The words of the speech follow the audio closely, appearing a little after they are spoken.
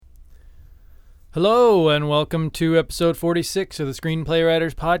Hello, and welcome to episode 46 of the Screenplay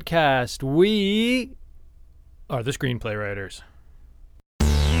Writers Podcast. We are the Screenplay Writers.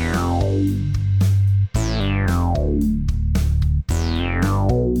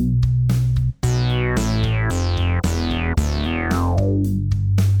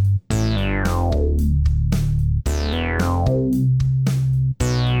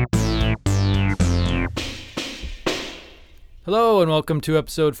 Hello, and welcome to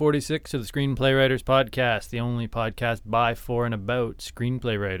episode 46 of the Screenplay Writers Podcast, the only podcast by, for, and about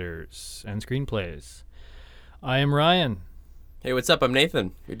screenplay writers and screenplays. I am Ryan. Hey, what's up? I'm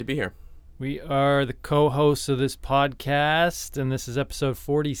Nathan. Good to be here. We are the co-hosts of this podcast, and this is episode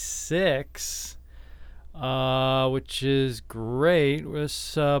 46, which is great.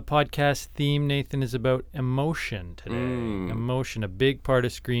 This podcast theme, Nathan, is about emotion today. Emotion, a big part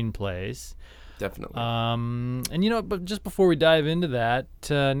of screenplays. Definitely. And you know, but just before we dive into that,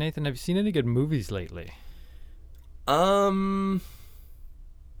 Nathan, have you seen any good movies lately? Not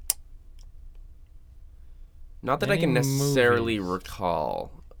that I can necessarily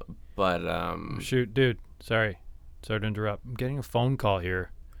recall, but Shoot, dude. Sorry to interrupt. I'm getting a phone call here.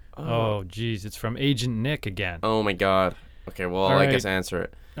 Oh, geez, it's from Agent Nick again. Oh my God. Okay, well, All I right. guess answer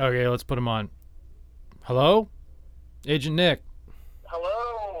it. Okay, let's put him on. Hello, Agent Nick.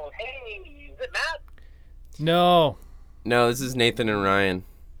 Hello, hey, is it Matt? No. No, this is Nathan and Ryan.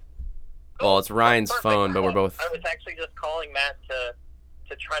 Well, it's Ryan's Perfect. phone, but we're both. I was actually just calling Matt to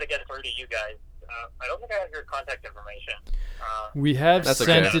try to get through to you guys. I don't think I have your contact information. We have That's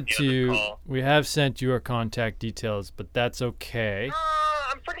sent okay. it to you. We have sent you our contact details, but that's okay.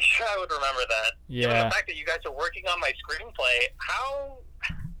 I'm pretty sure I would remember that. Yeah. Given the fact that you guys are working on my screenplay, how...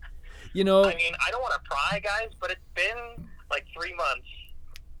 You know, I mean, I don't want to pry, guys, but it's been like 3 months.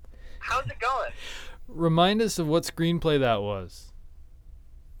 How's it going? remind us of what screenplay that was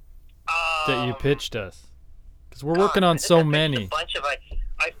that you pitched us. Because we're working on so many.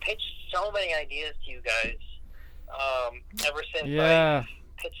 I've pitched so many ideas to you guys ever since Yeah.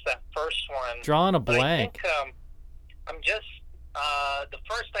 I pitched that first one. Drawing a But blank. I think I'm just the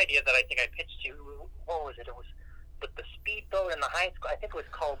first idea that I think I pitched to you. What was it? It was with the speedboat in the high school. I think it was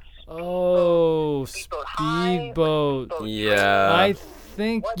called Speedboat. Speedboat Yeah. I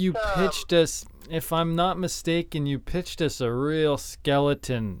think What's, you pitched us, if I'm not mistaken, you pitched us a real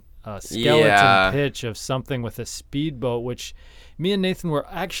skeleton Yeah. pitch of something with a speedboat, which me and Nathan were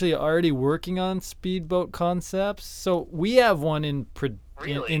actually already working on speedboat concepts. So we have one in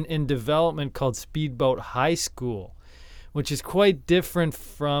development called Speedboat High School, which is quite different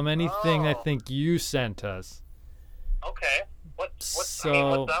from anything I think you sent us. Okay. What's that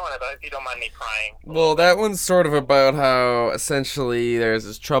one about, if you don't mind me prying? Well, that one's sort of about how essentially there's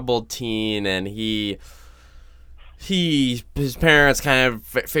this troubled teen, and his parents kind of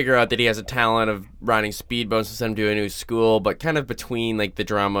figure out that he has a talent of riding speedboats and send him to a new school, but kind of between like the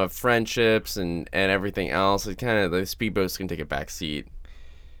drama of friendships and everything else, it kind of the speedboats can take a back seat.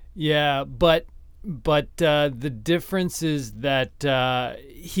 Yeah, but the difference is that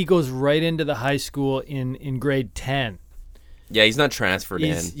he goes right into the high school in grade 10. Yeah, he's not transferred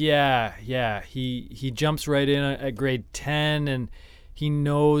in. Yeah. He jumps right in at grade 10, and he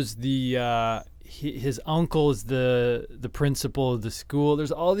knows his uncle is the principal of the school.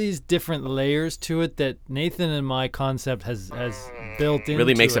 There's all these different layers to it that Nathan and my concept has built into it.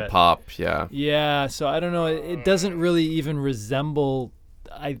 Really makes it pop, yeah. Yeah, so I don't know. It doesn't really even resemble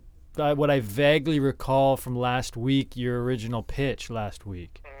what I vaguely recall from last week, your original pitch last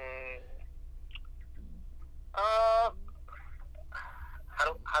week.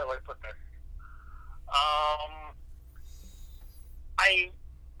 How do I put this?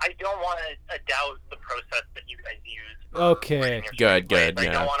 I don't want to doubt the process that you guys use. Okay. Good, I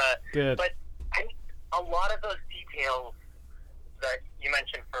yeah. don't want to. Good. But a lot of those details that you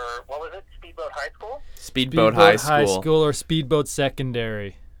mentioned for, what was it, Speedboat High School? Speedboat High School. Or Speedboat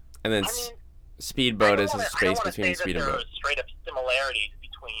Secondary. And then Speedboat is a space between speed and boat. I don't want to say that there are straight up similarities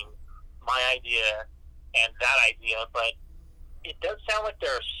between my idea and that idea, but it does sound like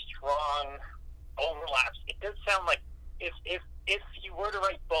there are strong overlaps. It does sound like if you were to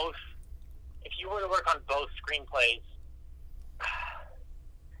write both, if you were to work on both screenplays,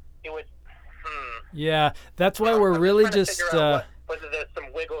 it would. Yeah, that's why we're really just. Whether there's some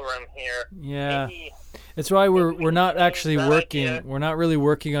wiggle room here. Yeah, maybe, that's why we're not actually working. Idea. We're not really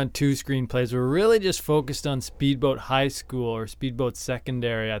working on two screenplays. We're really just focused on Speedboat High School or Speedboat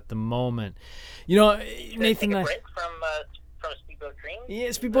Secondary at the moment. You know, Nathan. Take a break from Speedboat Dreams.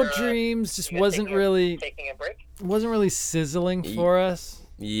 Yeah, Speedboat Dreams just wasn't really taking a break. Wasn't really sizzling for us.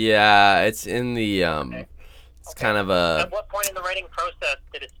 Yeah, it's in the It's kind of a... At what point in the writing process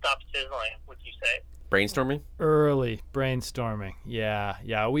did it stop sizzling, would you say? brainstorming? Early brainstorming.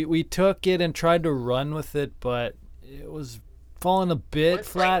 Yeah. We took it and tried to run with it, but it was falling a bit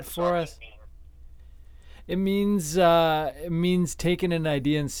flat for us. It means taking an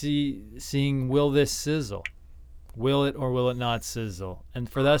idea and seeing, will this sizzle? Will it or will it not sizzle? And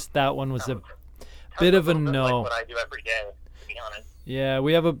for us, that one was a bit of a no. Like what I do every day, to be honest. Yeah,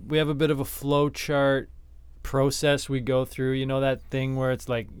 we have a bit of a flow chart process we go through. You know that thing where it's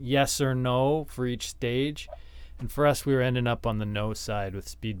like yes or no for each stage? And for us, we were ending up on the no side with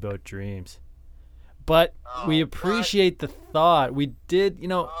Speedboat Dreams. But we appreciate the thought. We did,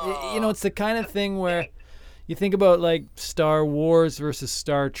 it's the kind of thing where you think about like Star Wars versus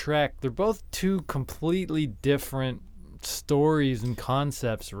Star Trek. They're both two completely different stories and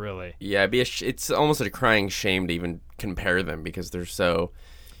concepts, really. Yeah, it's almost a crying shame to even compare them because they're so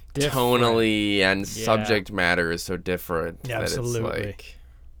different. Tonally and subject matter is so different. Yeah, absolutely. It's like...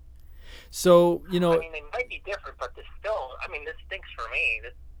 So, I mean, they might be different, but this stinks for me.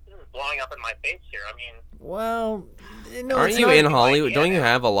 This is blowing up in my face here. I mean... Well, aren't you in Hollywood? Don't you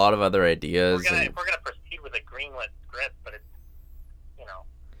have a lot of other ideas? If we're going to proceed with a greenlit script, but it's,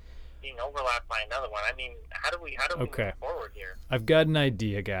 being overlapped by another one. I mean, how do we move forward here? I've got an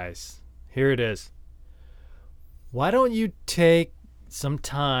idea, guys. Here it is. Why don't you take some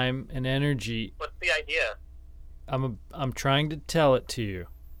time and energy? What's the idea? I'm trying to tell it to you.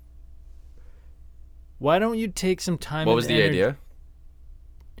 Why don't you take some time? What was the idea?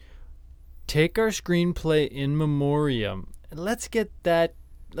 Take our screenplay in memoriam and let's put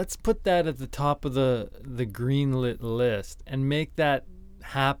that at the top of the greenlit list and make that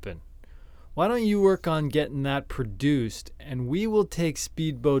happen. Why don't you work on getting that produced, and we will take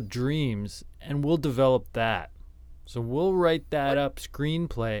Speedboat Dreams and we'll develop that. So we'll write that up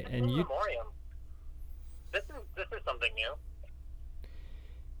screenplay and you. Memoriam. This is something new.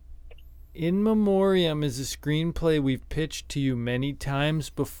 In Memoriam is a screenplay we've pitched to you many times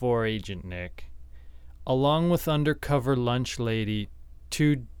before, Agent Nick, along with Undercover Lunch Lady,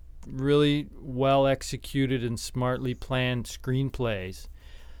 two really well executed and smartly planned screenplays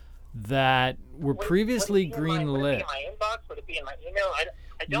that were previously greenlit. Would it be in my inbox? Would it be in my email? I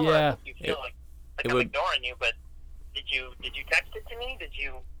don't know if you feel like I'm ignoring you, but did you text it to me?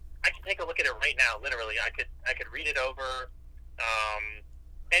 I can take a look at it right now. Literally, I could read it over.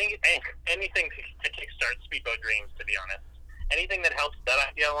 Anything to kickstart Speedboat Dreams, to be honest. Anything that helps that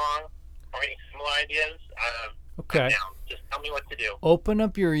idea along, or any similar ideas, okay. I'm down. Just tell me what to do. Open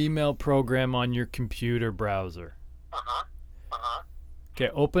up your email program on your computer browser. Okay,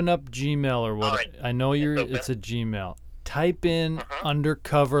 open up Gmail or what? Right. I know it's a Gmail. Type in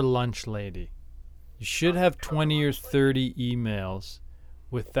Undercover Lunch Lady. You should have 20 or 30 emails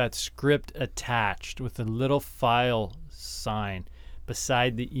with that script attached with a little file sign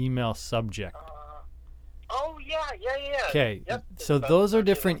beside the email subject. Yeah. Okay, so those are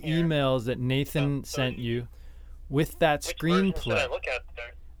different emails that Nathan sent you with that screenplay. Should I look at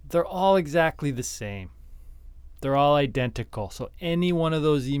there? They're all exactly the same. They're all identical. So any one of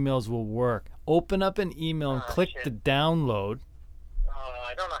those emails will work. Open up an email and click the download.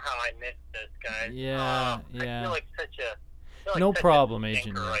 I don't know how I missed this, guys. Yeah. I feel like such a... No problem,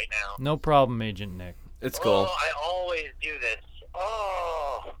 Agent Nick. Right now. No problem, Agent Nick. It's cool. I always do this.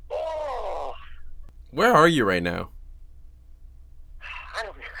 Where are you right now? I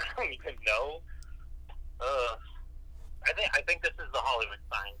don't even know. I think this is the Hollywood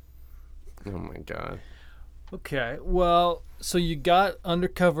sign. Oh my god. Okay, well, so you got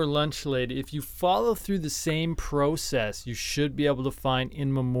Undercover Lunch Lady. If you follow through the same process, you should be able to find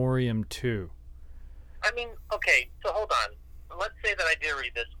In Memoriam too. I mean, okay, so hold on. Let's say that I did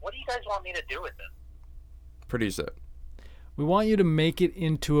read this. What do you guys want me to do with this? Produce it. We want you to make it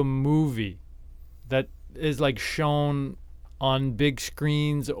into a movie that is like shown on big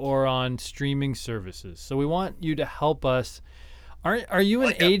screens or on streaming services. So we want you to help us. Are you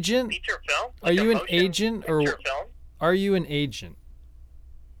an agent? Feature film? Are you an agent or film? Are you an agent?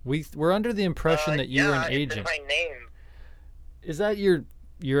 We're under the impression that you're an agent. It's my name. Is that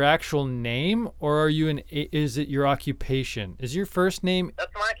your actual name, or are you is it your occupation? Is your first name?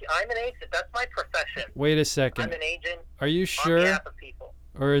 I'm an agent. That's my profession. Wait a second. I'm an agent. Are you sure? On behalf of people.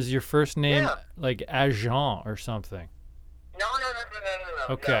 Or is your first name like Agent or something? No.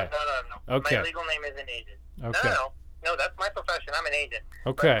 Okay. No. Okay. My legal name is an agent. Okay. No, that's my profession. I'm an agent.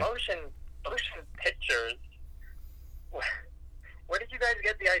 Okay. But motion pictures. Where did you guys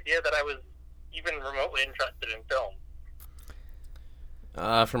get the idea that I was even remotely interested in film?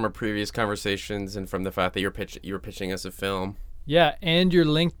 From our previous conversations and from the fact that you were pitching us a film. Yeah, and your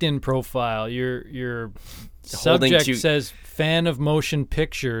LinkedIn profile. Your Holding subject to- says fan of motion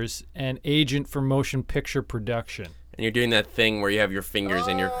pictures and agent for motion picture production. And you're doing that thing where you have your fingers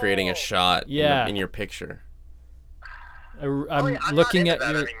and you're creating a shot Yeah. in your picture. I'm I'm looking not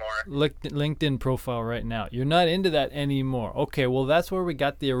at into your that anymore. LinkedIn profile right now. You're not into that anymore. Okay, well, that's where we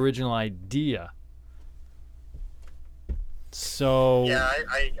got the original idea. So, Yeah,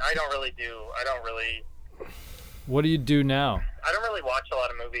 I don't really what do you do now? I don't really watch a lot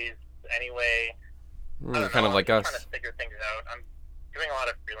of movies anyway. I don't Kind know, of like I'm us. trying to figure things out. I'm doing a lot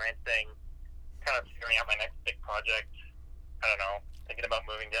of freelancing, kind of figuring out my next big project. I don't know, thinking about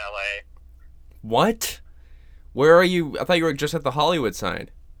moving to LA. What? Where are you? I thought you were just at the Hollywood sign.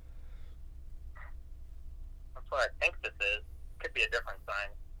 That's what I think this is. Could be a different sign.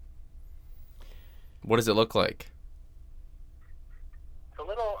 What does it look like?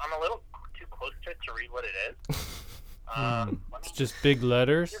 I'm a little too close to it to read what it is. Let me It's just big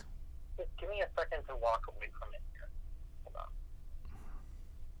letters. just give me a second to walk away from it here. Hold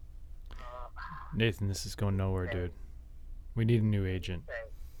on. Nathan, this is going nowhere, dude. We need a new agent.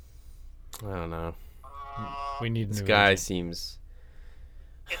 I don't know. We need a This new guy agent. seems.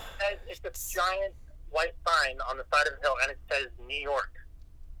 It says it's a giant white sign on the side of the hill, and it says New York.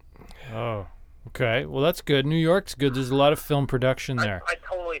 Oh, okay. Well, that's good. New York's good. There's a lot of film production there. I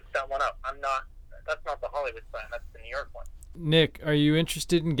totally set one up. That's not the Hollywood sign. That's the New York one. Nick, are you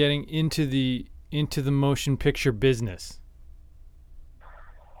interested in getting into the motion picture business?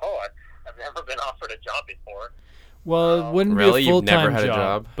 Oh, I've never been offered a job before. Well, it wouldn't Really? be a You've never full-time had a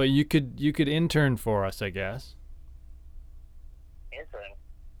job? but you could intern for us, I guess. Answering.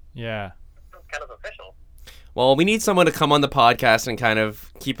 Yeah. It's kind of official. Well, we need someone to come on the podcast and kind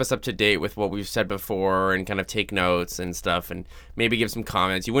of keep us up to date with what we've said before and kind of take notes and stuff and maybe give some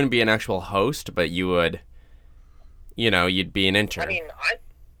comments. You wouldn't be an actual host, but you would, you'd be an intern. I mean,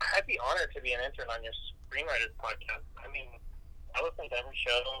 I'd be honored to be an intern on your Screenwriters podcast. I mean, I listen to every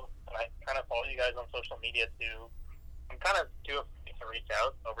show, and I kind of follow you guys on social media too. I'm kind of too afraid to reach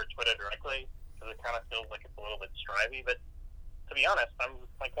out over Twitter directly because it kind of feels like it's a little bit strivey. But to be honest, I'm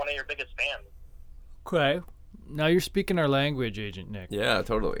like one of your biggest fans. Okay. Now you're speaking our language, Agent Nick. Yeah,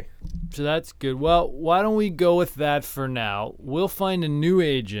 totally. So that's good. Well, why don't we go with that for now? We'll find a new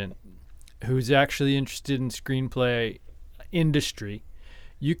agent who's actually interested in screenplay industry.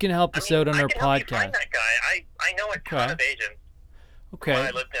 You can help us out on our I can help you podcast. find that guy. I know a ton of agents Okay. when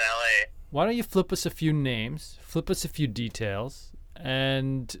I lived in LA. Why don't you flip us a few names, flip us a few details,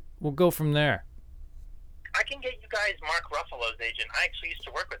 and we'll go from there. I can get you guys Mark Ruffalo's agent. I actually used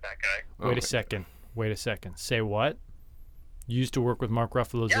to work with that guy. Wait a second. Say what? You used to work with Mark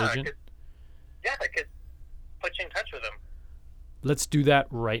Ruffalo's agent? I could put you in touch with him. Let's do that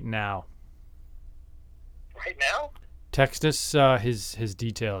right now. Right now? Text us his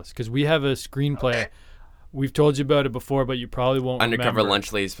details, because we have a screenplay. Okay. We've told you about it before, but you probably won't Undercover remember.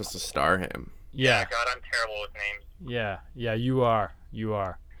 Lunch Lady's supposed to star him. Yeah. God, I'm terrible with names. Yeah, you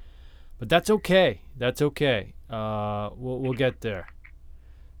are. But that's okay. We'll get there.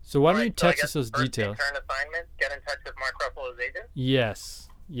 So why don't you text us those details? First intern assignment, get in touch with Mark Ruffalo's agent?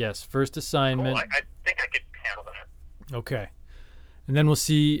 Yes. First assignment. Cool, I think I could handle that. Okay. And then we'll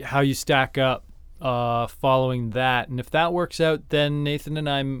see how you stack up following that. And if that works out, then Nathan and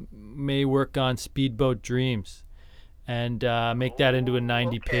I may work on Speedboat Dreams and make that into a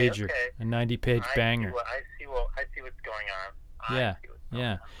 90-pager, okay. a 90-page banger. I see what's going on.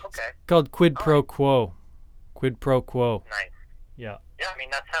 Yeah. Okay. It's called Quid Pro Quo. Quid Pro Quo. Nice. Yeah. Yeah,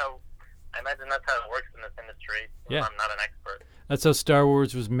 I imagine that's how it works in this industry. Yeah. I'm not an expert. That's how Star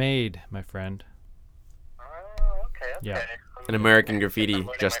Wars was made, my friend. Oh, okay. Yeah. And American Graffiti, I'm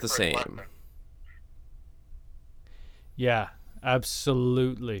learning just my the first same. lesson. Yeah,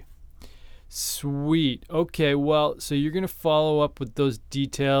 absolutely. Sweet. Okay, well, so you're going to follow up with those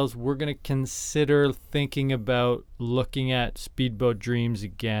details. We're going to consider thinking about looking at Speedboat Dreams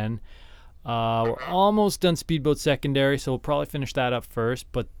again. We're almost done Speedboat Secondary, so we'll probably finish that up first,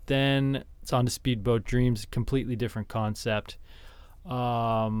 but then it's on to Speedboat Dreams, completely different concept. Much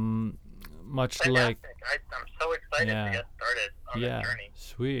Fantastic. like... I'm so excited to get started on this journey.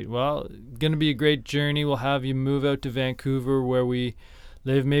 Sweet. Well, going to be a great journey. We'll have you move out to Vancouver where we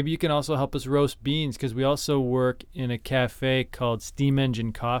live. Maybe you can also help us roast beans, because we also work in a cafe called Steam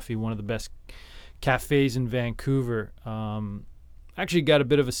Engine Coffee, one of the best cafes in Vancouver. Actually got a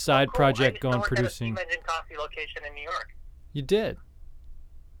bit of a side project going I used to work producing. at a Steam Engine Coffee location in New York. You did?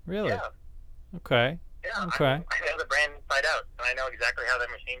 Really? Yeah. Okay. Yeah. Okay. I know the brand inside out, and I know exactly how their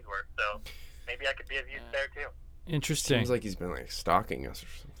machines work. So maybe I could be of use there too. Interesting. Seems like he's been stalking us or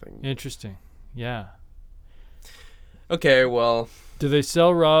something. Interesting. Yeah. Okay, well. Do they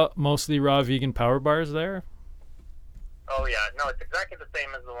sell mostly raw vegan power bars there? Oh, yeah. No, it's exactly the same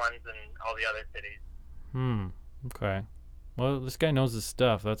as the ones in all the other cities. Okay. Well, this guy knows his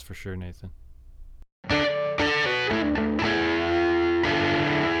stuff, that's for sure, Nathan.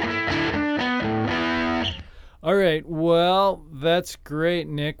 All right. Well, that's great,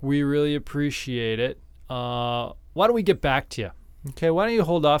 Nick. We really appreciate it. Why don't we get back to you? Okay, why don't you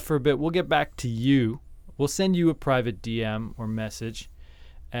hold off for a bit? We'll get back to you. We'll send you a private DM or message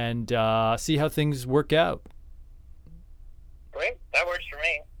and see how things work out. Great. That works for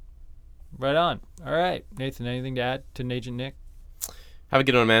me. Right on. All right. Nathan, anything to add to Agent Nick? Have a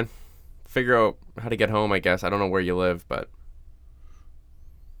good one, man. Figure out how to get home, I guess. I don't know where you live, but...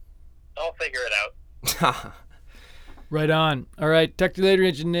 I'll figure it out. Right on. All right. Talk to you later,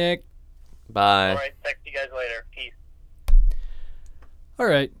 Agent Nick. Bye. All right. Text you guys later. Peace. All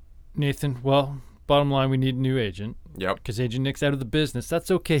right, Nathan. Well, bottom line, we need a new agent. Yep. Because Agent Nick's out of the business.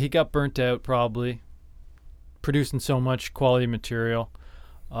 That's okay. He got burnt out, probably, producing so much quality material.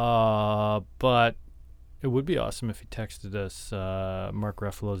 But it would be awesome if he texted us Mark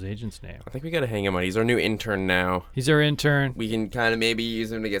Ruffalo's agent's name. I think we got to hang him out. He's our new intern now. He's our intern. We can kind of maybe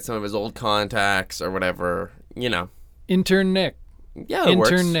use him to get some of his old contacts or whatever, you know. Intern Nick. Yeah, that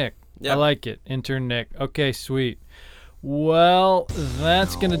works. Intern Nick. Yep. I like it. Intern Nick. Okay, sweet. Well,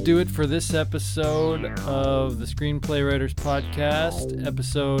 that's going to do it for this episode of the Screenplay Writers Podcast,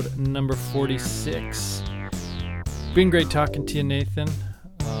 episode number 46. Been great talking to you, Nathan.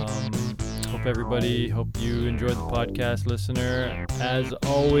 Hope you enjoyed the podcast, listener. As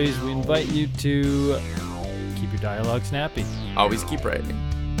always, we invite you to keep your dialogue snappy. Always keep writing.